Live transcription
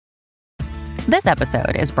This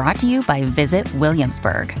episode is brought to you by Visit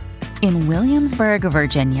Williamsburg. In Williamsburg,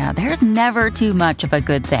 Virginia, there's never too much of a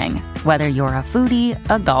good thing. Whether you're a foodie,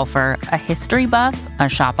 a golfer, a history buff, a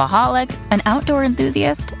shopaholic, an outdoor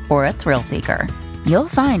enthusiast, or a thrill seeker, you'll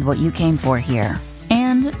find what you came for here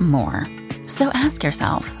and more. So ask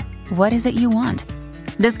yourself, what is it you want?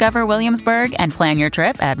 Discover Williamsburg and plan your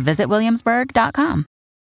trip at visitwilliamsburg.com.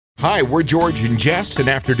 Hi, we're George and Jess, and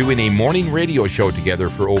after doing a morning radio show together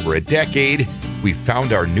for over a decade, we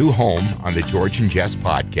found our new home on the George and Jess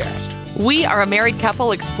podcast. We are a married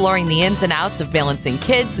couple exploring the ins and outs of balancing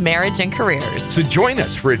kids, marriage, and careers. So join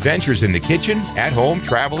us for adventures in the kitchen, at home,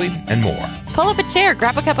 traveling, and more. Pull up a chair,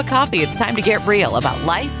 grab a cup of coffee. It's time to get real about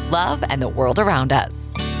life, love, and the world around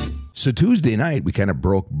us. So Tuesday night, we kind of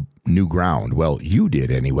broke new ground. Well, you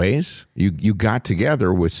did anyways. You got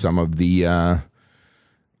together with some of the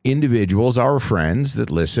individuals, our friends that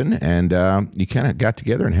listen, and you kind of got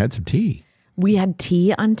together and had some tea. We had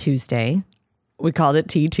tea on Tuesday. We called it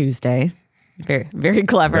Tea Tuesday. Very, very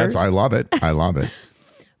clever. I love it. I love it.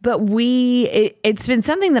 But it's been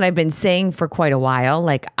something that I've been saying for quite a while.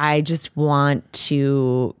 Like, I just want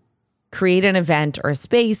to create an event or a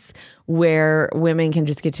space where women can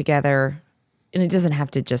just get together. And it doesn't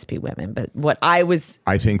have to just be women, but what I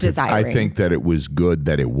think that it was good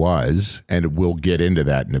that it was, and we'll get into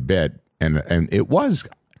that in a bit. And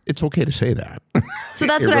it's okay to say that. So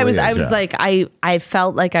that's what really I was like, I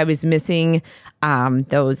felt like I was missing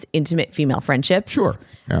those intimate female friendships. Sure.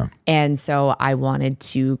 Yeah. And so I wanted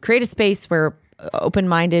to create a space where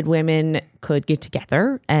open-minded women could get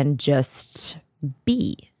together and just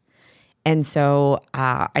be. And so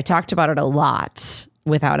I talked about it a lot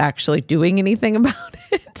without actually doing anything about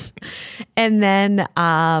it. And then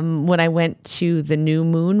when I went to the new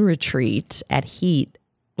moon retreat at Heat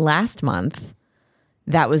last month,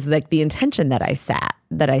 that was like the intention that I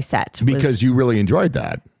set. Because you really enjoyed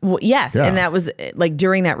that. Well, yes. Yeah. And that was like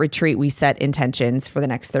during that retreat, we set intentions for the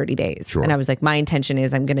next 30 days. Sure. And I was like, my intention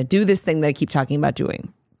is I'm going to do this thing that I keep talking about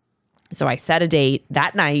doing. So I set a date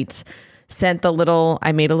that night,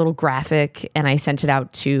 I made a little graphic and I sent it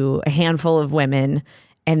out to a handful of women.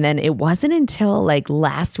 And then it wasn't until like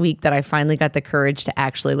last week that I finally got the courage to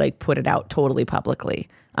actually like put it out totally publicly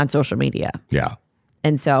on social media. Yeah.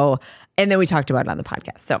 And then we talked about it on the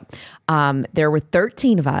podcast. So there were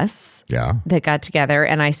 13 of us that got together,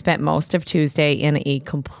 and I spent most of Tuesday in a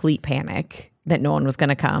complete panic that no one was going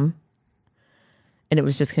to come. And it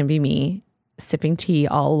was just going to be me sipping tea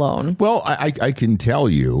all alone. Well, I can tell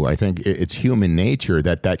you, I think it's human nature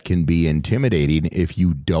that can be intimidating if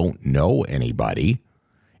you don't know anybody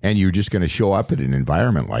and you're just going to show up at an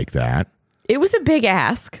environment like that. It was a big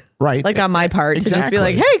ask. Right. Like on my part exactly. to just be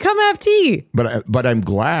like, hey, come have tea. But I'm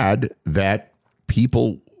glad that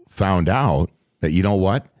people found out that, you know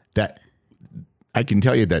what, that I can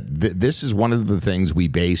tell you that this is one of the things we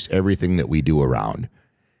base everything that we do around.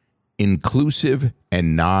 Inclusive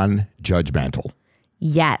and non-judgmental.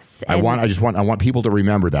 Yes. I want people to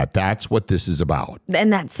remember that. That's what this is about.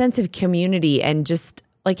 And that sense of community and just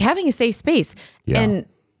like having a safe space. Yeah.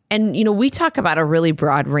 And you know, we talk about a really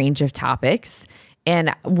broad range of topics,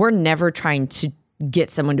 and we're never trying to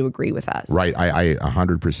get someone to agree with us. Right. I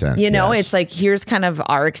 100%. You know, yes. It's like, here's kind of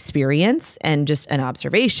our experience and just an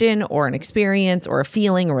observation or an experience or a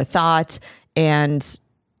feeling or a thought, and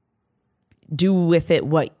do with it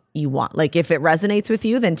what you want. Like, if it resonates with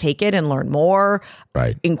you, then take it and learn more.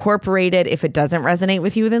 Right. Incorporate it. If it doesn't resonate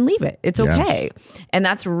with you, then leave it. It's okay. Yes. And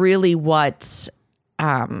that's really what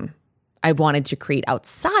I wanted to create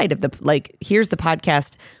outside of here's the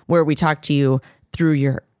podcast where we talk to you through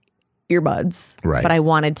your earbuds. Right. But I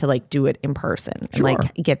wanted to do it in person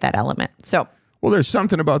and get that element. So, well, there's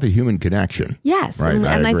something about the human connection. Yes. Right?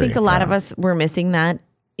 And I think a lot of us were missing that,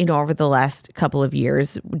 over the last couple of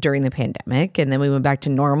years during the pandemic. And then we went back to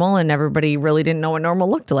normal, and everybody really didn't know what normal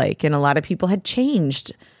looked like. And a lot of people had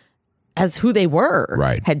changed as who they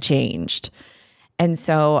were, had changed. And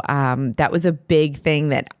so that was a big thing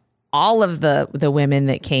that all of the women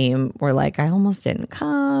that came were like, I almost didn't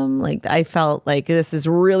come. Like, I felt like this is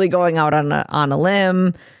really going out on a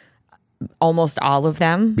limb. Almost all of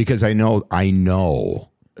them. Because I know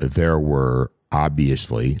there were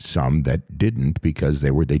obviously some that didn't, because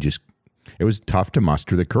it was tough to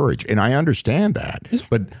muster the courage. And I understand that. Yeah.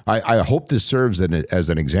 But I hope this serves as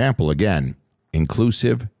an example, again,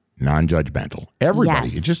 inclusive, non-judgmental. Everybody.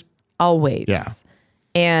 Yes. It just always. Yeah.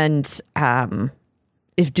 And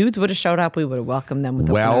if dudes would have showed up, we would have welcomed them with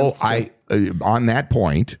open arms too. On that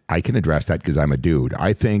point, I can address that because I'm a dude.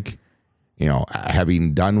 I think,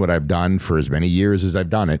 having done what I've done for as many years as I've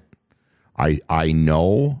done it, I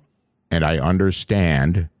know and I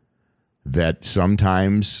understand that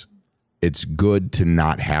sometimes it's good to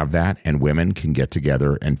not have that, and women can get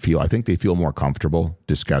together and I think they feel more comfortable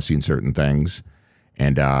discussing certain things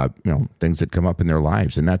and, things that come up in their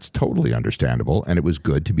lives. And that's totally understandable. And it was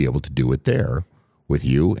good to be able to do it there with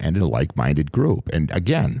you and in a like-minded group. And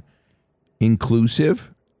again,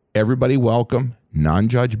 inclusive, everybody welcome,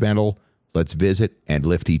 non-judgmental. Let's visit and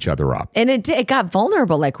lift each other up. And it got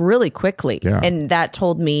vulnerable like really quickly. Yeah. And that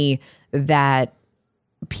told me that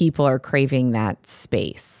people are craving that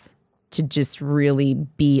space to just really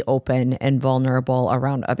be open and vulnerable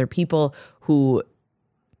around other people who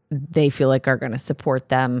they feel like are going to support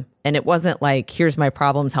them. And it wasn't like, here's my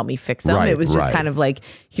problems, help me fix them. Right, it was just right. kind of like,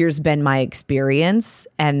 here's been my experience.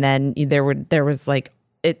 And then there was like,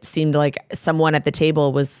 it seemed like someone at the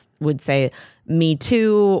table would say, me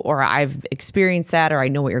too, or I've experienced that, or I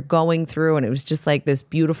know what you're going through. And it was just like this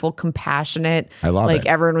beautiful, compassionate, I love like it.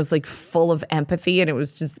 everyone was like full of empathy. And it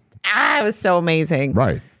was just, it was so amazing.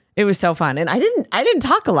 Right. It was so fun. And I didn't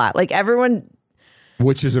talk a lot. Like everyone.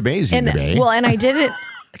 Which is amazing to me. Well, and I didn't,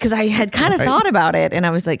 because I had kind of thought about it. And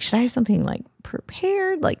I was like, should I have something like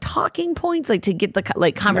prepared, like talking points, like to get the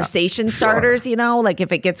like conversation starters, like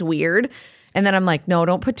if it gets weird. And then I'm like, no,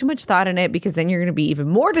 don't put too much thought in it, because then you're going to be even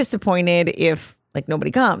more disappointed if like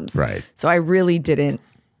nobody comes. Right. So I really didn't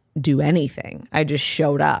do anything. I just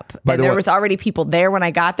showed up. By And the there way- was already people there when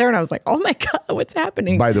I got there. And I was like, oh my God, what's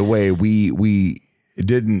happening? By the way, we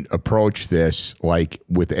didn't approach this like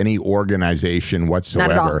with any organization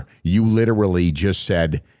whatsoever. Not at all. You literally just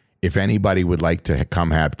said, if anybody would like to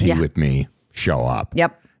come have tea with me, show up.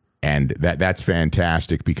 Yep. And that's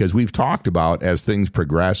fantastic, because we've talked about, as things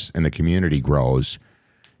progress and the community grows,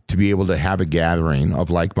 to be able to have a gathering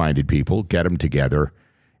of like-minded people, get them together,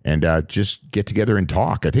 and just get together and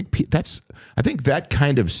talk. I think that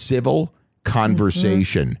kind of civil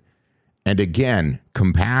conversation and, again,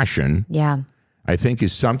 compassion. Yeah. I think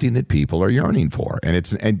is something that people are yearning for,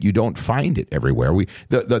 and you don't find it everywhere.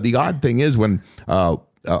 The odd thing is when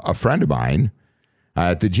a friend of mine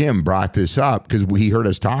at the gym brought this up, because he heard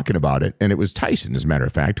us talking about it, and it was Tyson, as a matter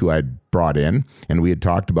of fact, who I had brought in, and we had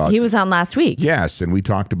talked about. He was on last week. Yes, and we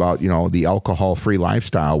talked about the alcohol-free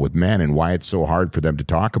lifestyle with men and why it's so hard for them to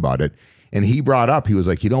talk about it. And he brought up, he was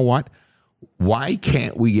like, you know what? Why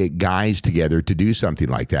can't we get guys together to do something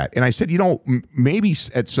like that? And I said, maybe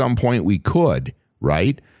at some point we could,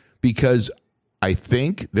 right? Because I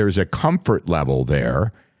think there's a comfort level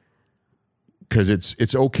there, because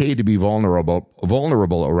it's okay to be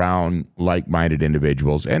vulnerable around like-minded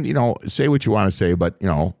individuals. And, say what you want to say, but,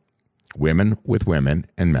 women with women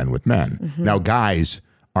and men with men. Mm-hmm. Now, guys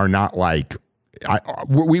are not like,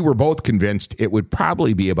 we were both convinced it would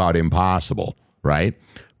probably be about impossible, right?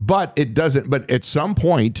 But it doesn't. But at some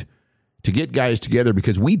point, to get guys together,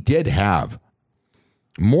 because we did have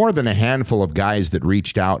more than a handful of guys that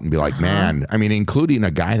reached out and be like, man, I mean, including a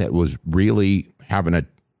guy that was really having a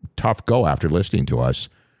tough go after listening to us,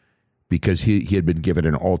 because he had been given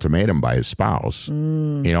an ultimatum by his spouse,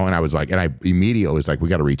 and I was like, and I immediately was like, we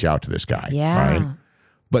got to reach out to this guy. Yeah. Right?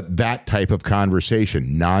 But that type of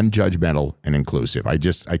conversation, non-judgmental and inclusive, I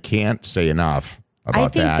can't say enough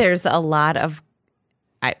about that. I think there's a lot of,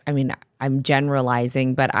 I mean, I'm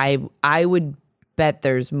generalizing, but I would bet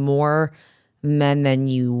there's more men than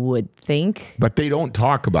you would think. But they don't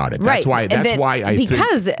talk about it. That's right. why I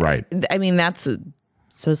think. Right. I mean, that's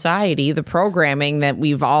society, the programming that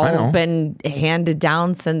we've all been handed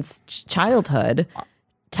down since childhood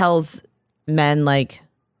tells men, like,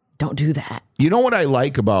 don't do that. You know what I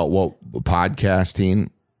like about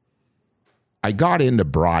podcasting? I got into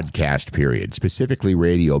broadcast, period, specifically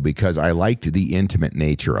radio, because I liked the intimate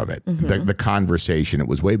nature of it, the conversation. It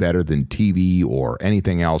was way better than TV or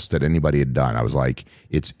anything else that anybody had done. I was like,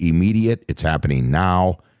 it's immediate, it's happening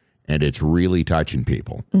now, and it's really touching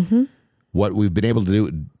people. Mm-hmm. What we've been able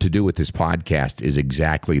to do with this podcast is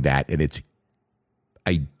exactly that, and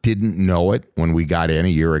I didn't know it when we got in a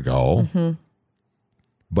year ago. Mm-hmm.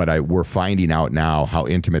 But we're finding out now how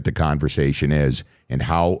intimate the conversation is and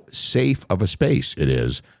how safe of a space it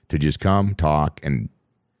is to just come, talk, and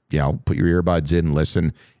put your earbuds in and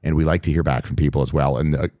listen. And we like to hear back from people as well.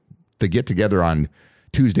 And the get together on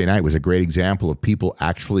Tuesday night was a great example of people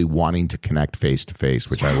actually wanting to connect face to face,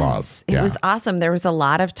 which I love. It was awesome. There was a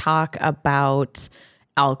lot of talk about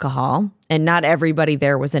alcohol, and not everybody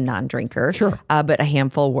there was a non-drinker. Sure, but a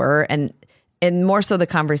handful were, and more so the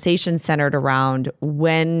conversation centered around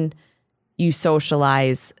when you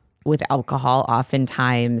socialize with alcohol,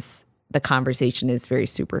 oftentimes the conversation is very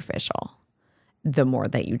superficial the more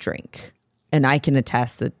that you drink. And I can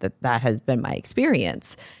attest that has been my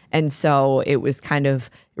experience. And so it was kind of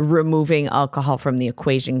removing alcohol from the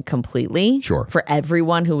equation completely for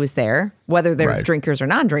everyone who was there, whether they're drinkers or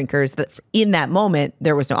non-drinkers, that in that moment,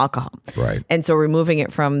 there was no alcohol. Right. And so removing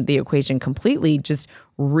it from the equation completely just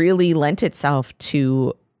really lent itself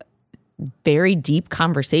to very deep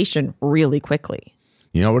conversation really quickly.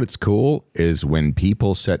 You know what it's cool is when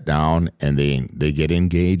people sit down and they get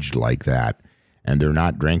engaged like that and they're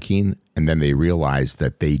not drinking and then they realize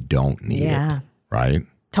that they don't need it. Right?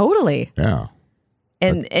 Totally. Yeah.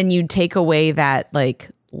 And you take away that like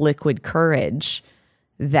liquid courage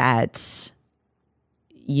that,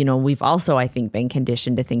 you know, we've also, I think, been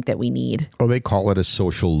conditioned to think that we need. Oh, they call it a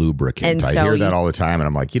social lubricant. And I hear that all the time. And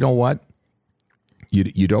I'm like, you know what?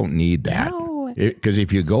 You don't need that. Because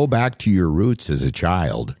if you go back to your roots as a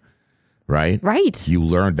child, right? Right. You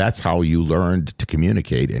learned, that's how you learned to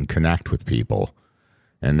communicate and connect with people.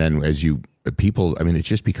 And then as people, I mean, it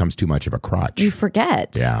just becomes too much of a crutch. You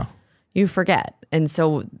forget. Yeah. You forget. And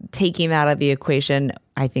so taking that out of the equation,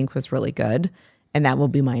 I think was really good. And that will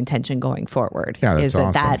be my intention going forward. Yeah, that's is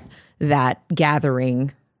awesome. that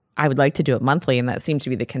gathering, I would like to do it monthly. And that seems to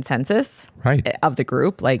be the consensus of the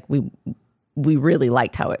group. Like we really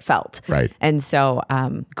liked how it felt. Right. And so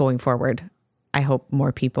going forward, I hope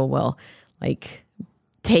more people will like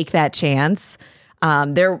take that chance.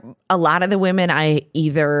 A lot of the women I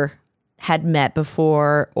either had met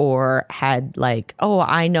before or had like, oh,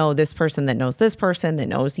 I know this person that knows this person that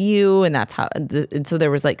knows you. And that's how, and so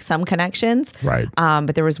there was like some connections. Right.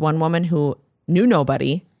 But there was one woman who knew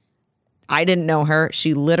nobody. I didn't know her.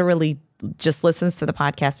 She literally just listens to the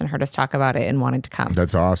podcast and heard us talk about it and wanted to come.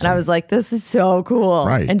 That's awesome. And I was like, this is so cool.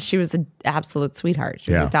 Right. And she was an absolute sweetheart.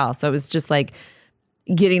 She was a doll. So it was just like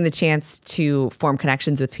getting the chance to form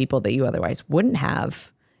connections with people that you otherwise wouldn't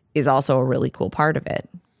have is also a really cool part of it.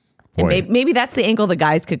 And maybe that's the angle the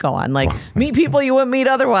guys could go on. Like, meet people you wouldn't meet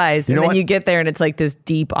otherwise. And then you get there and it's like this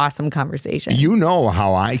deep, awesome conversation. You know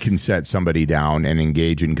how I can set somebody down and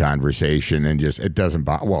engage in conversation and just, it doesn't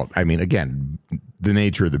bother. Well, I mean, again, the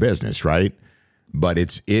nature of the business, right? But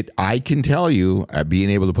I can tell you, being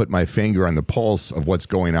able to put my finger on the pulse of what's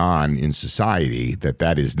going on in society,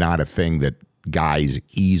 that is not a thing that guys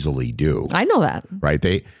easily do. I know that. Right?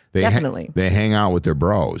 They Definitely. They hang out with their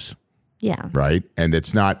bros. Yeah. Right? And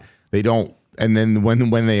it's not, they don't, and then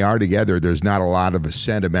when they are together, there's not a lot of a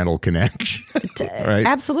sentimental connection, right?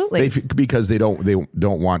 Absolutely, because they don't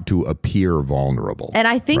want to appear vulnerable. And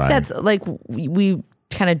I think that's like we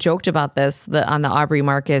kind of joked about this on the Aubrey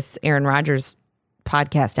Marcus, Aaron Rodgers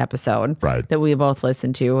podcast episode that we both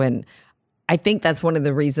listened to, and I think that's one of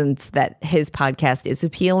the reasons that his podcast is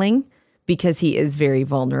appealing because he is very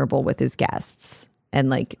vulnerable with his guests, and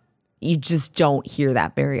like you just don't hear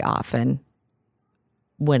that very often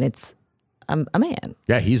when it's a man.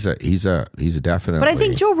 Yeah, he's a definitely. But I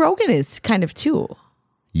think Joe Rogan is kind of too.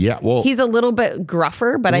 Yeah, well, he's a little bit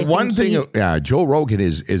gruffer, but I think Joe Rogan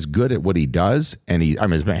is good at what he does, and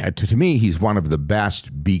to me, he's one of the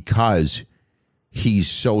best because he's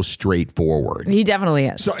so straightforward. He definitely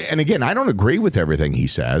is. So, and again, I don't agree with everything he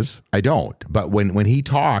says. I don't. But when he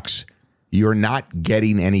talks, you're not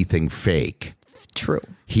getting anything fake. True.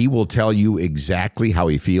 He will tell you exactly how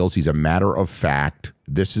he feels. He's a matter of fact.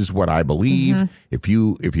 This is what I believe.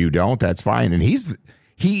 Mm-hmm. If you don't, that's fine. And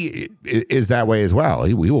he is that way as well.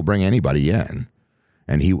 He will bring anybody in,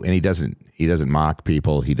 and he doesn't mock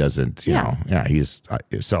people. He doesn't, you know. Yeah, he's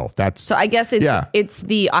so that's. So I guess it's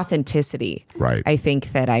the authenticity, right? I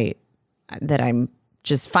think that I'm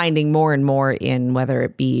just finding more and more in whether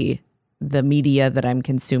it be the media that I'm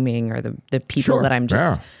consuming or the people that I'm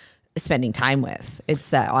just spending time with.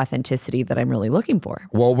 It's that authenticity that I'm really looking for.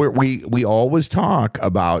 Well, we always talk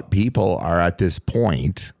about people are at this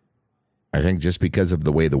point, I think, just because of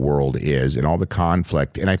the way the world is and all the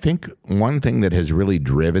conflict. And I think one thing that has really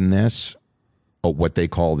driven this, what they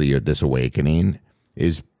call this awakening,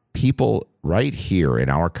 is people right here in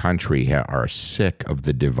our country are sick of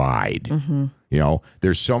the divide. Mm-hmm. You know,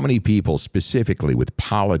 there's so many people specifically with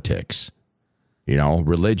politics, you know,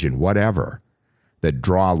 religion, whatever, that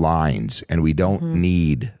draw lines, and we don't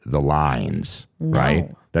need the lines,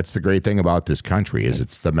 right? That's the great thing about this country is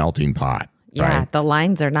it's the melting pot. Yeah, right? The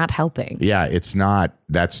lines are not helping. Yeah, it's not.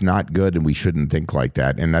 That's not good, and we shouldn't think like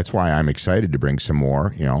that. And that's why I'm excited to bring some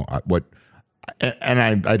more. You know and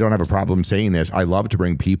I don't have a problem saying this. I love to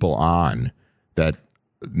bring people on that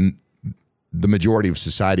the majority of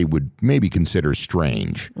society would maybe consider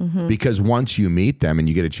strange, because once you meet them and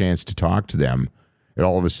you get a chance to talk to them, it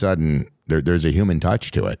all of a sudden there's a human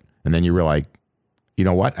touch to it, and then you're like, you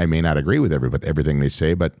know what? I may not agree with everything they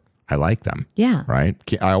say, but I like them. Yeah. Right?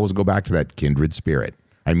 I always go back to that kindred spirit.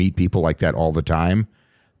 I meet people like that all the time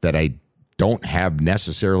that I don't have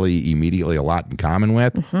necessarily immediately a lot in common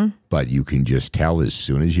with, but you can just tell as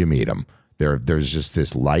soon as you meet them. There's just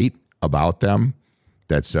this light about them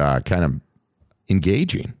that's kind of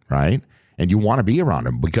engaging, right? And you want to be around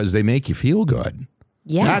them because they make you feel good.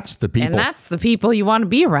 Yeah. That's the people. And that's the people you want to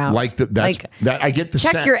be around. I get the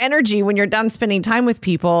check your energy when you're done spending time with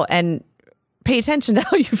people and pay attention to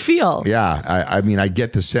how you feel. Yeah. I mean, I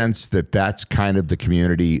get the sense that that's kind of the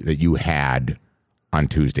community that you had on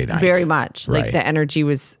Tuesday night. Very much. Right. Like the energy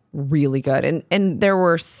was really good. And there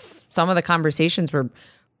were some of the conversations were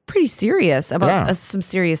pretty serious about some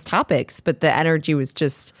serious topics, but the energy was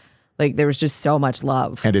just like there was just so much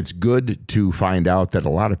love. And it's good to find out that a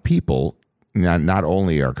lot of people not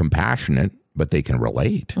only are compassionate, but they can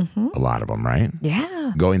relate. A lot of them, right?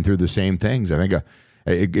 Yeah. Going through the same things. I think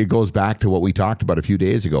it goes back to what we talked about a few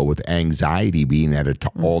days ago with anxiety being at an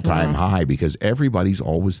all-time high because everybody's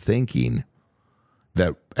always thinking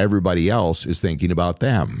that everybody else is thinking about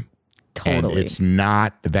them. Totally. And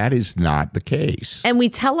that is not the case. And we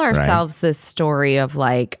tell ourselves this story of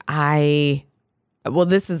like,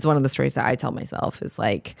 this is one of the stories that I tell myself is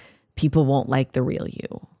like, people won't like the real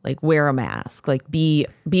you. Like wear a mask, like be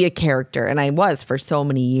a character. And I was for so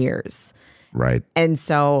many years. Right. And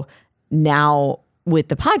so now with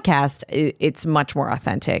the podcast, it's much more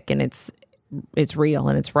authentic and it's real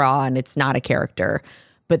and it's raw and it's not a character.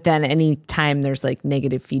 But then anytime there's like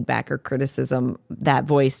negative feedback or criticism, that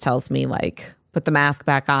voice tells me like, put the mask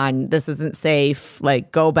back on. This isn't safe.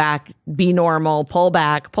 Like go back, be normal, pull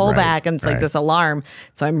back. And it's like this alarm.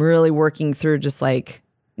 So I'm really working through just like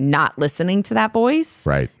not listening to that voice.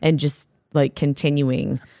 Right. And just like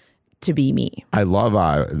continuing to be me. I love,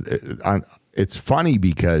 it's funny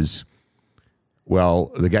because,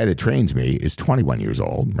 well, the guy that trains me is 21 years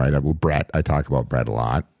old, right? Brett, I talk about Brett a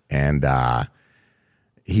lot. And,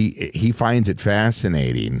 he finds it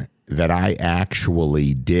fascinating that I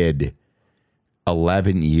actually did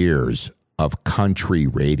 11 years of country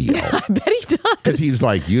radio. I bet he does. Because he was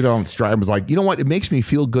like, you don't strive. I was like, you know what? It makes me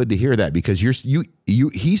feel good to hear that because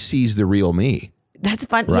he sees the real me. That's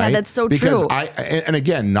fun. Right? Yeah, that's so because true. And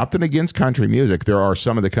again, nothing against country music. There are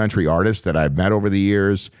some of the country artists that I've met over the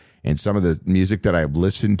years and some of the music that I've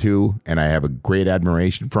listened to, and I have a great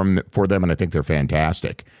admiration for them, and I think they're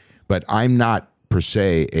fantastic. But I'm not per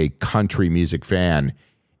se a country music fan,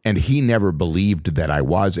 and he never believed that I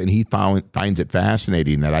was, and he finds it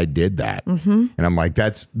fascinating that I did that. And I'm like,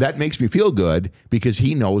 that makes me feel good because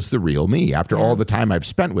he knows the real me after all the time I've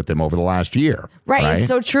spent with him over the last year. Right. It's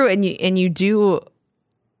so true. And you do,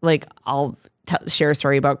 like, I'll share a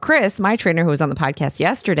story about Chris, my trainer, who was on the podcast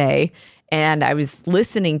yesterday, and I was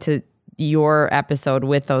listening to your episode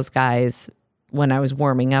with those guys when I was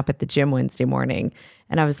warming up at the gym Wednesday morning.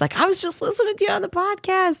 And I was like, I was just listening to you on the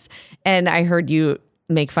podcast. And I heard you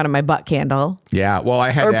make fun of my butt candle. Yeah. Well, I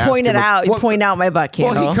had to point out my butt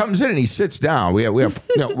candle. Well, he comes in and he sits down. We have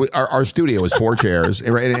our studio is 4 chairs,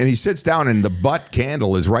 and he sits down and the butt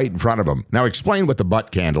candle is right in front of him. Now explain what the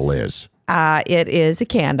butt candle is. It is a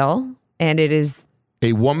candle, and it is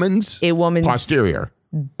a woman's posterior.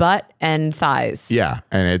 Butt and thighs. Yeah,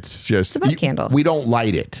 and it's just a butt candle. We don't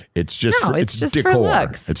light it. It's just it's just decor. for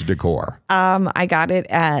looks. It's decor. I got it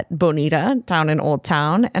at Bonita down in Old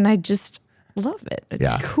Town, and I just love it.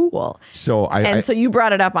 It's cool. So so you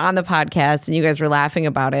brought it up on the podcast, and you guys were laughing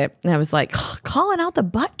about it, and I was like, calling out the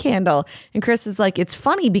butt candle, and Chris is like, it's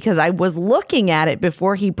funny because I was looking at it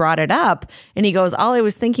before he brought it up, and he goes, all I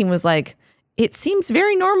was thinking was like, it seems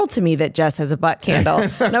very normal to me that Jess has a butt candle.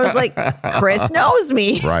 And I was like, Chris knows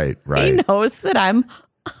me. Right. He knows that I'm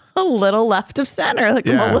a little left of center. Like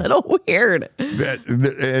I'm a little weird.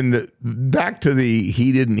 And back to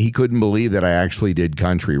he couldn't believe that I actually did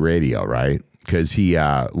country radio, right? Because he,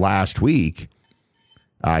 last week,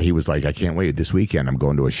 he was like, I can't wait. This weekend, I'm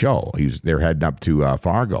going to a show. They're heading up to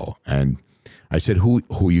Fargo. And I said, who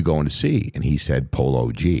are you going to see? And he said,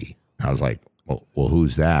 Polo G. And I was like, well,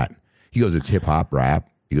 who's that? He goes, it's hip hop rap.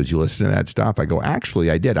 He goes, you listen to that stuff? I go,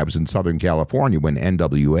 actually, I did. I was in Southern California when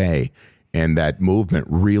NWA and that movement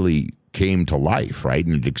really came to life, right?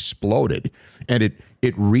 And it exploded. And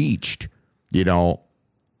it reached, a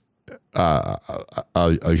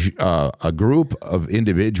group of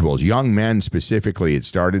individuals, young men specifically it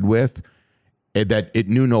started with, that it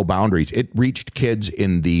knew no boundaries. It reached kids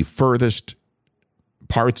in the furthest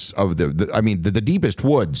parts of the deepest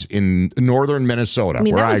woods in northern Minnesota. I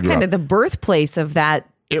mean, where that was I grew kind up. of the birthplace of that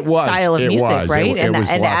style of music, right? It was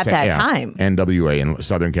and at that time, NWA in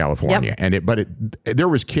Southern California, and there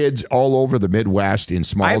was kids all over the Midwest in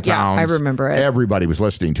small towns. Yeah, I remember it. Everybody was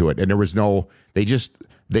listening to it, and there was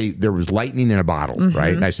there was lightning in a bottle,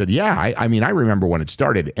 right? And I said, I mean, I remember when it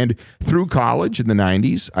started, and through college in the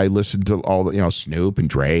 '90s, I listened to all the Snoop and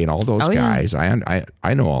Dre and all those guys. Yeah.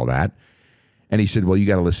 I know all that. And he said, well, you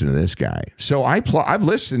got to listen to this guy. So I've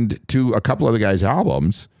listened to a couple of the guy's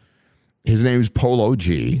albums. His name is Polo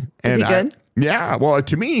G. And is he good? Yeah. Well,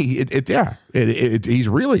 to me, he's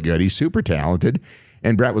really good. He's super talented.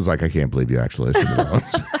 And Brett was like, I can't believe you actually listen to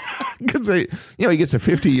those. Because he gets a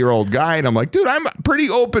 50-year-old guy, and I'm like, dude, I'm a pretty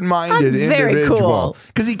open-minded individual.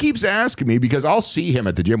 Because he keeps asking me, because I'll see him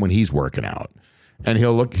at the gym when he's working out. And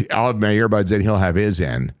I'll have my earbuds in, he'll have his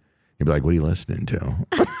in. He'll be like, what are you listening to?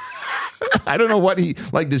 I don't know what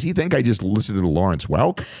does he think I just listen to the Lawrence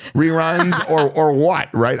Welk reruns or what,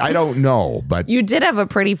 right? I don't know, but you did have a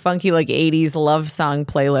pretty funky 80s love song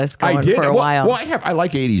playlist going for a while. Well, I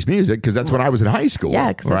like 80s music because that's when I was in high school. Yeah,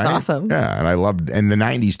 because it's awesome. Yeah, and I loved and the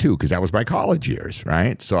 90s too because that was my college years,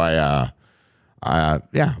 right? So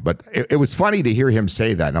but it was funny to hear him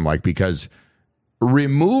say that, and I'm like, because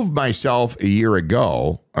remove myself a year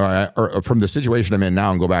ago or from the situation I'm in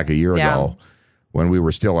now and go back a year ago. When we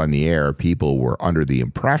were still on the air, people were under the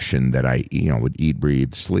impression that I, would eat,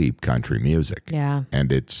 breathe, sleep country music. Yeah.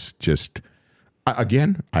 And it's just,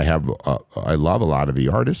 again, I love a lot of the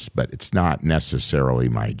artists, but it's not necessarily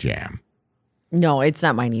my jam. No, it's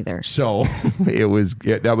not mine either. So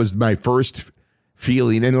that was my first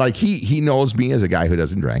feeling. And he knows me as a guy who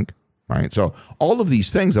doesn't drink. Right. So all of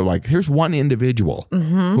these things are like, here's one individual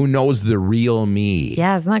who knows the real me.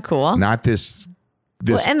 Yeah. Isn't that cool? Not this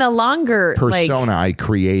and the longer persona I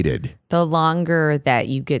created, the longer that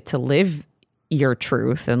you get to live your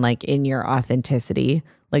truth and in your authenticity,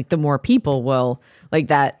 the more people will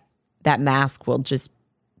that mask will just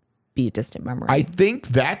be a distant memory. I think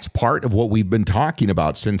that's part of what we've been talking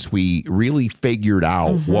about since we really figured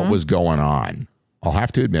out what was going on. I'll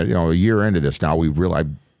have to admit, a year into this now, we realized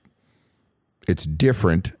it's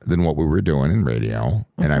different than what we were doing in radio.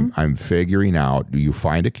 And I'm figuring out, do you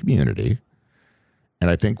find a community? And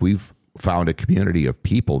I think we've found a community of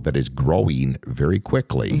people that is growing very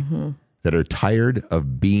quickly, that are tired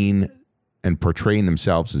of being and portraying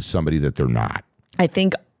themselves as somebody that they're not. I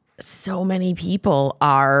think so many people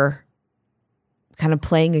are kind of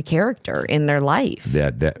playing a character in their life.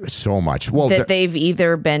 That so much. Well, that they've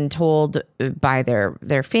either been told by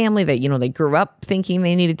their family that they grew up thinking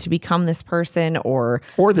they needed to become this person, or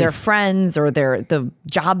their friends, or the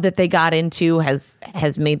job that they got into has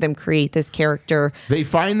made them create this character. They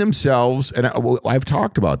find themselves, and I've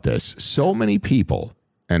talked about this. So many people,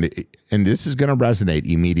 and this is going to resonate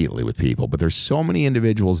immediately with people, but there's so many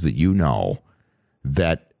individuals that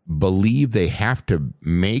that believe they have to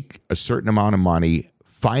make a certain amount of money,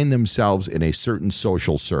 find themselves in a certain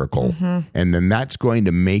social circle, and then that's going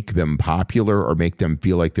to make them popular or make them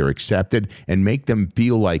feel like they're accepted and make them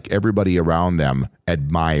feel like everybody around them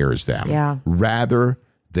admires them rather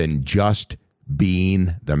than just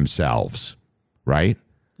being themselves, right?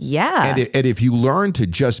 Yeah. And if you learn to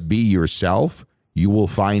just be yourself, you will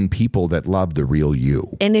find people that love the real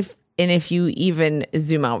you. And if you even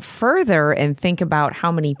zoom out further and think about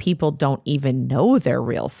how many people don't even know their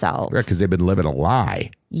real selves. Right, because they've been living a lie.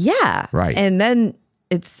 Yeah. Right. And then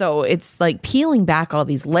it's like peeling back all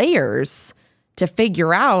these layers to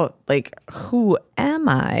figure out who am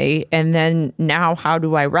I? And then now how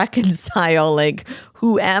do I reconcile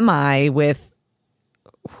who am I with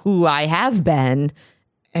who I have been?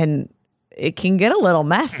 And it can get a little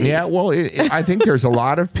messy. Yeah, well, I think there's a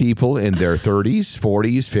lot of people in their 30s,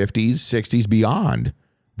 40s, 50s, 60s, beyond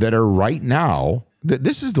that are right now.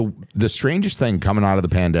 This is the strangest thing coming out of the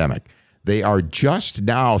pandemic. They are just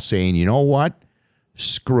now saying, you know what?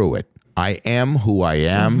 Screw it. I am who I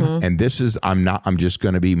am, and I'm just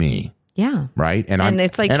going to be me. Yeah. Right? And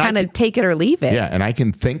it's kind of take it or leave it. Yeah, and I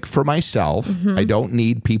can think for myself. I don't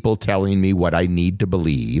need people telling me what I need to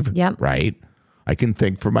believe. Yep. Right? I can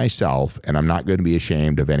think for myself, and I'm not going to be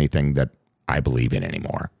ashamed of anything that I believe in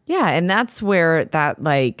anymore. Yeah, and that's where that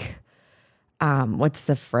what's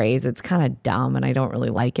the phrase? It's kind of dumb, and I don't really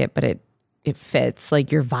like it, but it fits.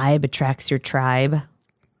 Your vibe attracts your tribe.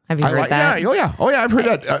 Have you heard that? Yeah. Oh, yeah. I've heard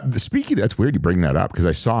that. Speaking, that's weird you bring that up because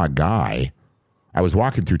I saw a guy. I was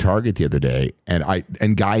walking through Target the other day,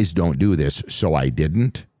 and guys don't do this, so I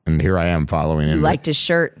didn't. And here I am following him. You liked his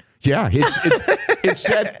shirt. Yeah,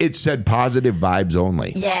 It said positive vibes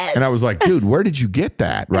only. Yes. And I was like, dude, where did you get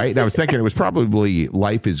that? Right. And I was thinking it was probably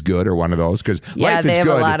Life is Good or one of those because Life they is have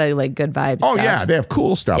Good. a lot of like good vibes. Oh stuff. yeah, they have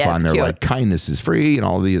cool stuff Yeah, on it's there cute. like kindness is free and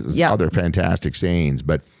all these other fantastic sayings.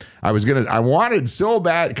 But I wanted so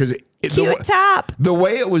bad because Cute top. the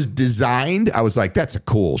way it was designed, I was like, that's a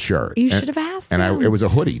cool shirt. You should have asked him. And it was a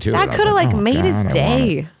hoodie too. That And I was could have like oh, made God, his I want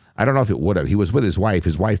day. it. I don't know if it would have. He was with his wife.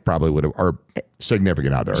 His wife probably would have, or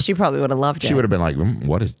significant other. She probably would have loved it. She would have been like,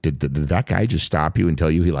 did that guy just stop you and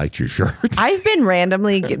tell you he liked your shirt? I've been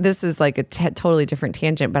randomly, this is like a totally different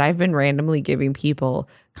tangent, but I've been randomly giving people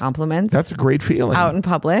compliments That's a great feeling. out in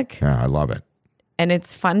public. Yeah, I love it. And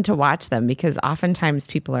it's fun to watch them because oftentimes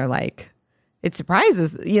people are like, it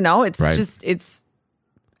surprises, it's Right. just,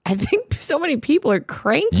 I think so many people are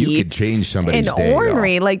cranky. You could change somebody's and day.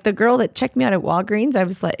 ornery. Like the girl that checked me out at Walgreens, I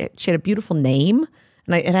was like, she had a beautiful name,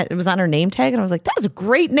 and it was on her name tag, and I was like, that was a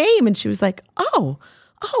great name, and she was like, oh,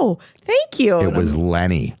 thank you. It was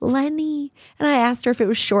Lenny. Lenny, and I asked her if it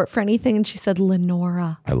was short for anything, and she said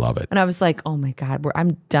Lenora. I love it. And I was like, oh my God,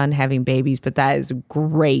 I'm done having babies, but that is a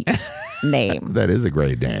great name. That is a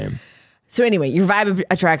great name. So anyway, your vibe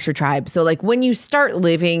attracts your tribe. So like when you start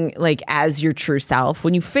living like as your true self,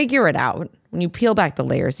 when you figure it out, when you peel back the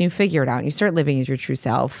layers and you figure it out and you start living as your true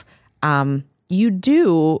self, you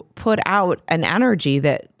do put out an energy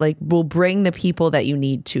that like will bring the people that you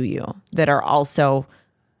need to you that are also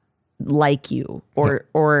like you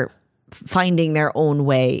or finding their own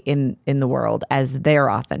way in the world as their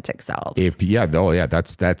authentic selves. That's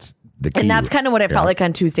the key. And that's kind of what it felt like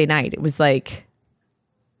on Tuesday night. It was like,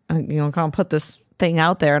 kind of put this thing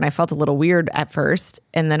out there, and I felt a little weird at first.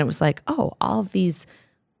 And then it was like, oh, all of these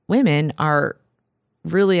women are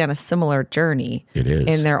really on a similar journey. It is.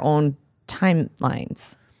 In their own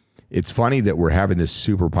timelines. It's funny that we're having this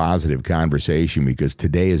super positive conversation because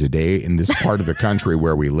today is a day in this part of the country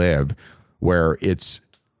where we live where it's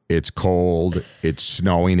cold, it's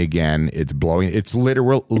snowing again, it's blowing, it's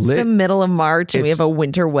literal. It's the middle of March and we have a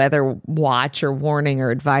winter weather watch or warning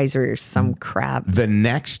or advisory or some crap. The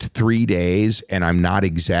next 3 days, and I'm not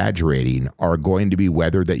exaggerating, are going to be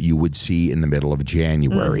weather that you would see in the middle of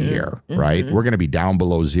January here, right? We're going to be down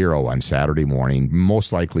below zero on Saturday morning,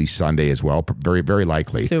 most likely Sunday as well, very, very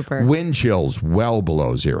likely. Super. Wind chills well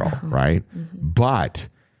below zero, right? But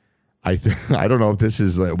I don't know if this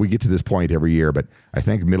is, we get to this point every year, but I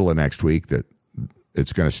think middle of next week that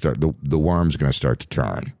it's going to start, the worm's going to start to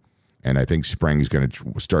turn. And I think spring's going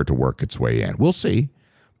to start to work its way in. We'll see.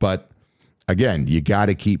 But again, you got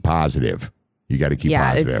to keep positive. You got to keep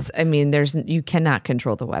positive. You cannot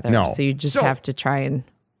control the weather. No. So you just have to try and.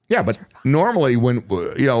 Yeah, but normally when,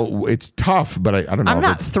 it's tough, but I don't know. I'm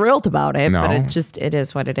not thrilled about it, No. but it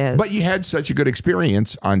is what it is. But you had such a good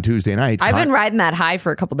experience on Tuesday night. I've been riding that high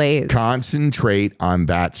for a couple days. Concentrate on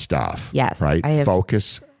that stuff. Yes, Right? I have-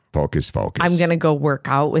 Focus. I'm going to go work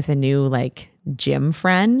out with a new gym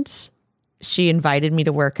friend. She invited me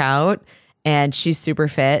to work out and she's super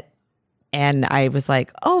fit. And I was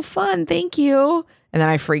like, oh, fun. Thank you. And then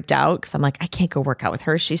I freaked out because I'm like, I can't go work out with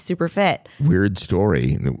her. She's super fit. Weird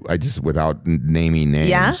story. Without naming names.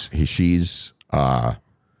 Yeah? She is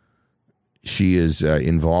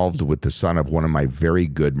involved with the son of one of my very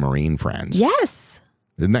good Marine friends. Yes.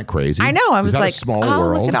 Isn't that crazy? I know. I was Is that like, a small oh,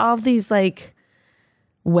 world? look at all these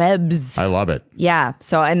webs. I love it. Yeah.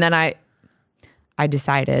 So, and then I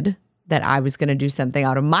decided that I was going to do something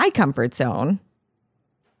out of my comfort zone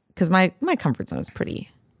because my comfort zone is pretty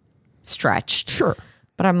stretched. Sure.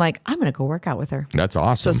 But I'm like, I'm going to go work out with her. That's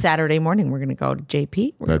awesome. So Saturday morning, we're going to go to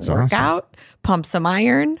JP. We're going That's to work awesome. out, pump some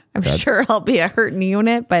iron. I'm sure I'll be a hurting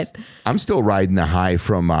unit, but I'm still riding the high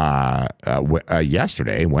from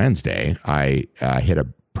yesterday, Wednesday. I hit a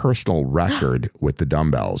personal record with the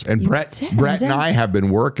dumbbells. And Brett and I have been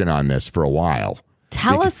working on this for a while.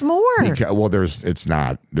 Tell us more. Well, there's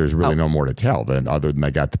really no more to tell other than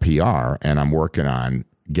I got the PR and I'm working on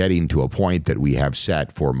getting to a point that we have set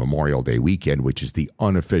for Memorial Day weekend, which is the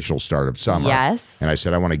unofficial start of summer. Yes. And I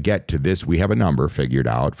said, I want to get to this. We have a number figured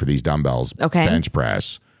out for these dumbbells, bench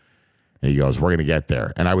press. And he goes, we're going to get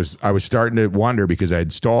there. And I was starting to wonder because I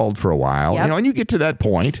had stalled for a while, and you get to that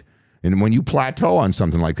point, and when you plateau on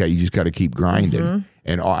something like that, you just got to keep grinding.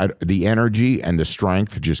 And the energy and the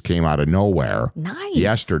strength just came out of nowhere. Nice.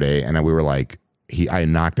 Yesterday, and we were like, I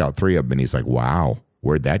knocked out 3 of them, and he's like, wow.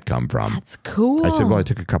 Where'd that come from? That's cool. I said, well, I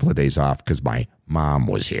took a couple of days off because my mom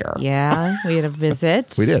was here. Yeah, we had a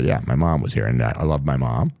visit. We did, yeah. My mom was here, and I love my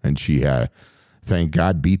mom. And she, thank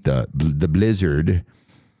God, beat the blizzard.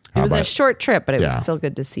 It was a short trip, but it was still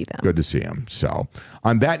good to see them. Good to see them. So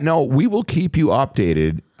on that note, we will keep you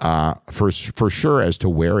updated for sure as to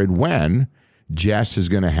where and when Jess is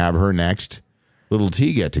going to have her next little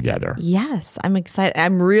tea get together. Yes, I'm excited.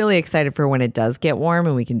 I'm really excited for when it does get warm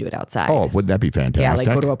and we can do it outside. Oh, wouldn't that be fantastic?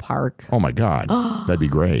 Yeah, like go to a park. Oh my God, that'd be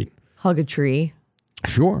great. Hug a tree.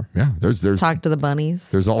 Sure, yeah. There's talk to the bunnies.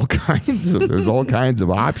 There's all kinds of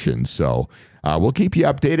options. So we'll keep you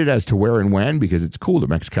updated as to where and when, because it's cool to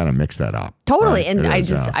kind of mix that up. Totally, right? and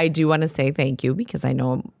I do want to say thank you, because I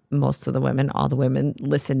know most of the women, all the women,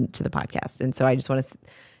 listen to the podcast, and so I just want to,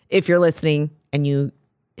 if you're listening and you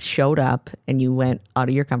showed up and you went out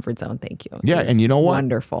of your comfort zone, thank you. Yeah, and you know what?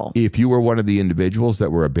 Wonderful. If you were one of the individuals that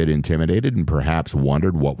were a bit intimidated and perhaps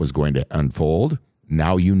wondered what was going to unfold,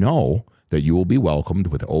 now you know that you will be welcomed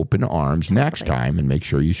with open arms next time, and make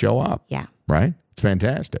sure you show up. Yeah. Right? It's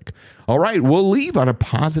fantastic. All right, we'll leave on a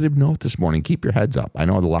positive note this morning. Keep your heads up. I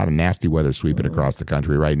know a lot of nasty weather sweeping across the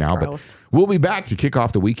country right now, Gross. but we'll be back to kick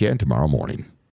off the weekend tomorrow morning.